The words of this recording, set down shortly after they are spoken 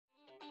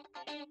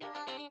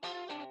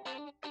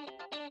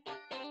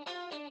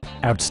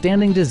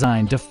Outstanding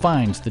design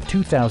defines the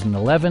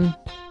 2011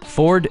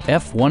 Ford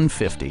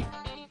F-150.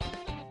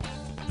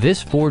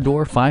 This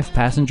four-door,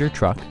 five-passenger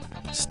truck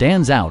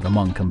stands out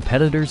among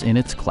competitors in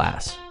its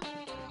class.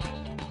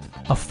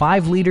 A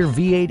 5-liter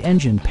V8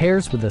 engine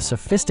pairs with a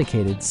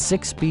sophisticated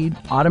 6-speed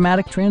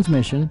automatic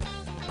transmission,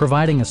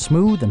 providing a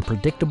smooth and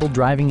predictable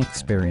driving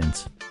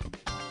experience.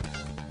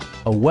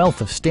 A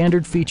wealth of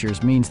standard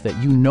features means that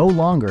you no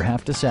longer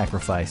have to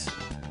sacrifice,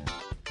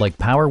 like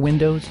power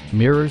windows,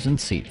 mirrors, and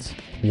seats,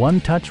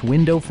 one-touch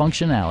window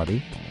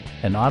functionality,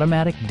 an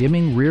automatic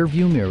dimming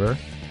rear-view mirror,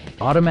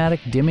 automatic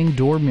dimming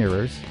door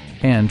mirrors,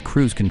 and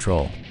cruise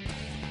control.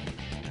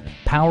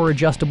 Power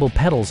adjustable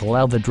pedals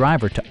allow the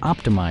driver to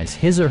optimize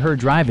his or her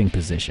driving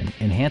position,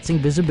 enhancing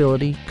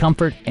visibility,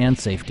 comfort, and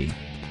safety.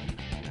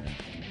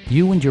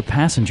 You and your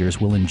passengers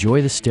will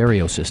enjoy the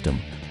stereo system,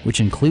 which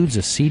includes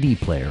a CD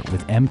player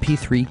with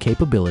MP3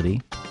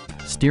 capability,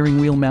 steering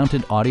wheel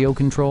mounted audio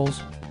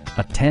controls,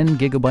 a 10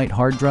 GB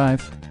hard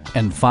drive,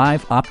 and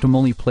 5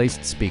 optimally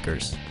placed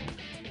speakers.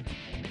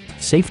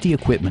 Safety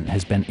equipment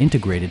has been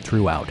integrated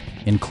throughout,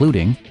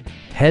 including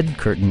head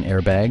curtain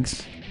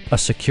airbags, a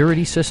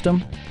security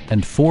system,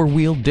 and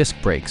 4-wheel disc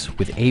brakes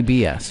with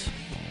ABS.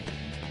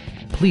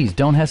 Please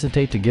don't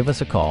hesitate to give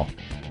us a call.